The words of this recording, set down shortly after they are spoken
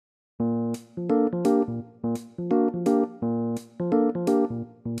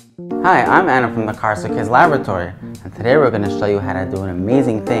Hi, I'm Anna from the Gyroscopic Laboratory, and today we're going to show you how to do an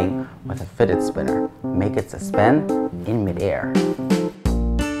amazing thing with a fidget spinner. Make it suspend in midair.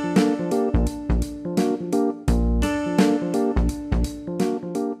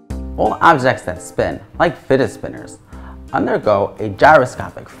 All objects that spin, like fidget spinners, undergo a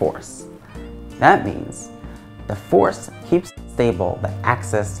gyroscopic force. That means the force keeps stable the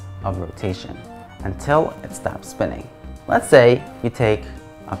axis of rotation until it stops spinning. Let's say you take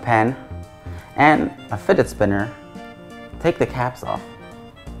a pen and a fidget spinner, take the caps off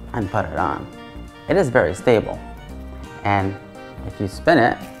and put it on. It is very stable, and if you spin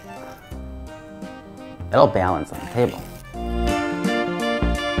it, it'll balance on the table.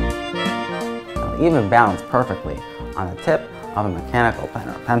 It'll even balance perfectly on the tip of a mechanical pen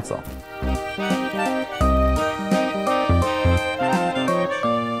or pencil.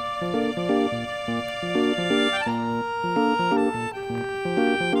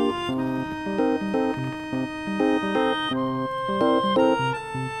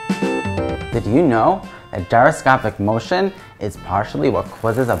 Did you know that gyroscopic motion is partially what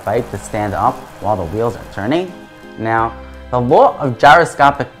causes a bike to stand up while the wheels are turning? Now, the law of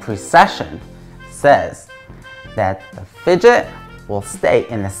gyroscopic precession says that the fidget will stay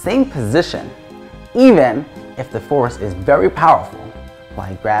in the same position even if the force is very powerful,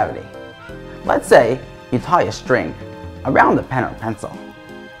 like gravity. Let's say you tie a string around the pen or pencil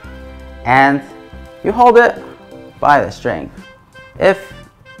and you hold it by the string. If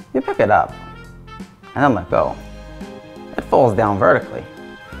you pick it up and then let go, it falls down vertically.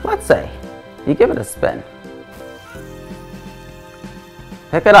 Let's say you give it a spin,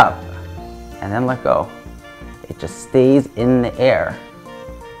 pick it up, and then let go. It just stays in the air.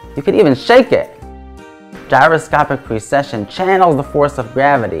 You could even shake it. Gyroscopic precession channels the force of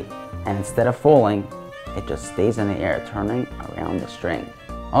gravity, and instead of falling, it just stays in the air, turning around the string.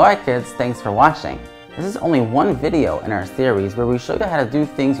 Alright kids, thanks for watching. This is only one video in our series where we show you how to do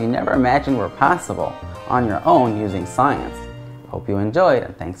things you never imagined were possible on your own using science. Hope you enjoyed,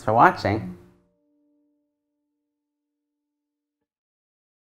 and thanks for watching.